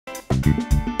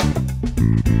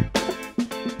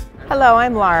Hello,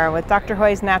 I'm Laura with Dr.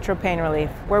 Hoy's Natural Pain Relief,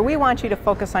 where we want you to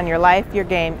focus on your life, your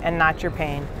game, and not your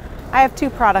pain. I have two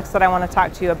products that I want to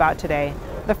talk to you about today.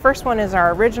 The first one is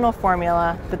our original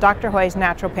formula, the Dr. Hoy's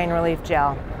Natural Pain Relief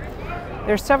Gel.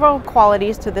 There's several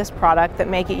qualities to this product that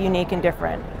make it unique and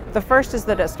different. The first is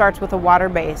that it starts with a water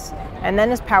base and then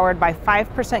is powered by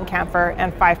 5% camphor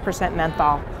and 5%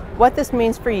 menthol. What this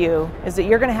means for you is that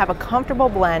you're going to have a comfortable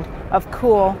blend of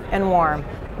cool and warm,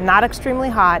 not extremely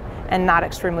hot and not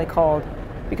extremely cold.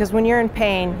 Because when you're in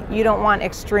pain, you don't want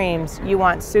extremes. You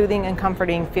want soothing and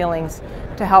comforting feelings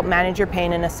to help manage your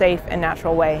pain in a safe and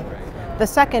natural way. The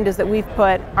second is that we've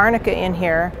put Arnica in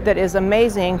here that is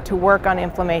amazing to work on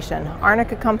inflammation.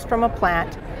 Arnica comes from a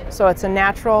plant, so it's a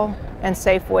natural and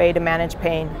safe way to manage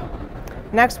pain.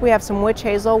 Next, we have some witch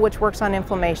hazel, which works on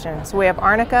inflammation. So we have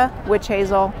Arnica, witch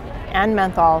hazel, and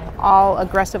menthol, all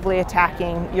aggressively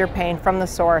attacking your pain from the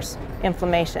source,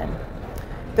 inflammation.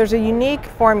 There's a unique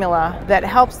formula that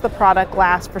helps the product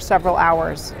last for several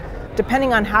hours.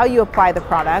 Depending on how you apply the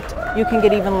product, you can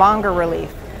get even longer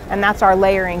relief, and that's our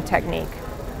layering technique.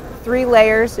 3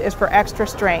 layers is for extra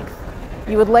strength.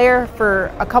 You would layer for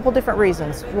a couple different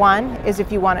reasons. 1 is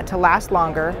if you want it to last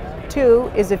longer.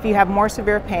 2 is if you have more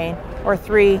severe pain. Or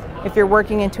 3, if you're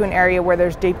working into an area where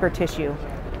there's deeper tissue.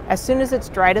 As soon as it's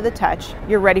dry to the touch,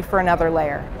 you're ready for another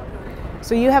layer.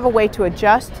 So you have a way to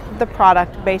adjust the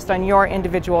product based on your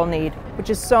individual need, which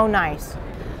is so nice.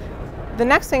 The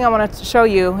next thing I want to show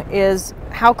you is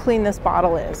how clean this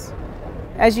bottle is.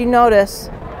 As you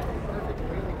notice,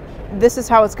 this is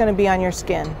how it's going to be on your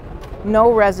skin.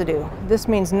 No residue. This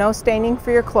means no staining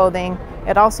for your clothing.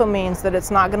 It also means that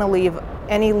it's not going to leave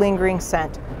any lingering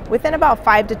scent. Within about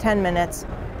 5 to 10 minutes,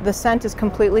 the scent is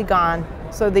completely gone,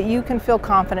 so that you can feel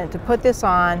confident to put this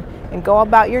on and go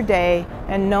about your day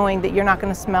and knowing that you're not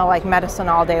going to smell like medicine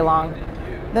all day long.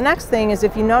 The next thing is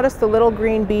if you notice the little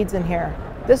green beads in here,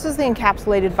 this is the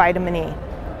encapsulated vitamin E.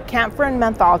 Camphor and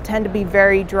menthol tend to be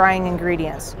very drying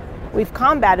ingredients. We've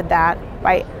combated that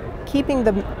by keeping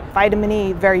the vitamin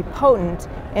E very potent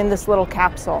in this little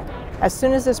capsule. As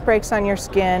soon as this breaks on your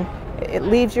skin, it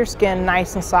leaves your skin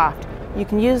nice and soft. You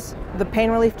can use the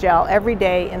pain relief gel every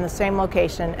day in the same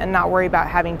location and not worry about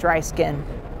having dry skin.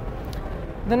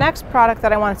 The next product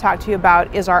that I want to talk to you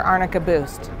about is our Arnica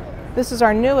Boost. This is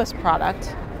our newest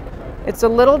product. It's a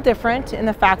little different in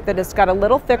the fact that it's got a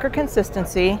little thicker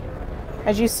consistency.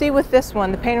 As you see with this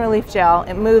one, the pain relief gel,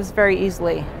 it moves very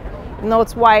easily. Even though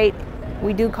it's white,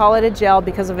 we do call it a gel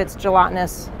because of its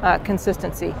gelatinous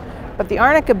consistency. But the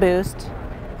Arnica Boost,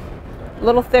 a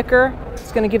little thicker,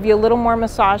 it's going to give you a little more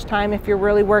massage time if you're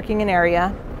really working an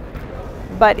area,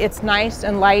 but it's nice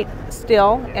and light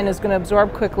still and is going to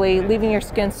absorb quickly, leaving your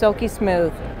skin silky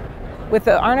smooth. With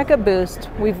the Arnica Boost,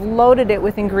 we've loaded it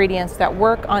with ingredients that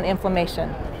work on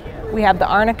inflammation. We have the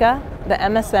Arnica, the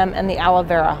MSM, and the aloe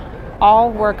vera.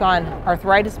 All work on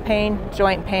arthritis pain,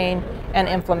 joint pain, and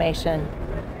inflammation.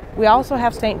 We also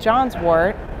have St. John's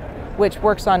wort, which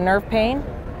works on nerve pain,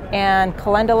 and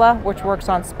calendula, which works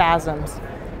on spasms.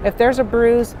 If there's a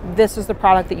bruise, this is the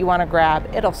product that you want to grab.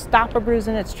 It'll stop a bruise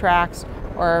in its tracks,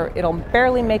 or it'll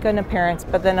barely make an appearance,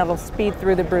 but then it'll speed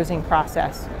through the bruising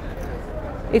process.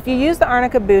 If you use the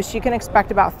Arnica Boost, you can expect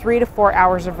about 3 to 4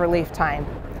 hours of relief time.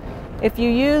 If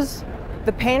you use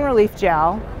the pain relief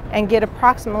gel and get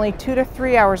approximately 2 to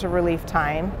 3 hours of relief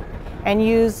time and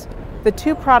use the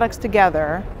two products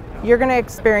together, you're going to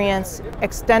experience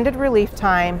extended relief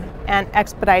time and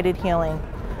expedited healing.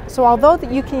 So although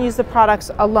that you can use the products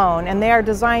alone and they are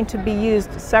designed to be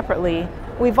used separately,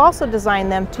 we've also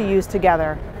designed them to use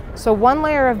together. So 1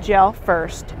 layer of gel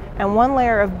first and 1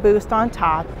 layer of boost on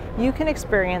top, you can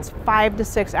experience 5 to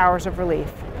 6 hours of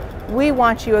relief. We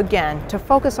want you again to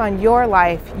focus on your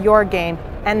life, your game,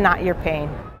 and not your pain.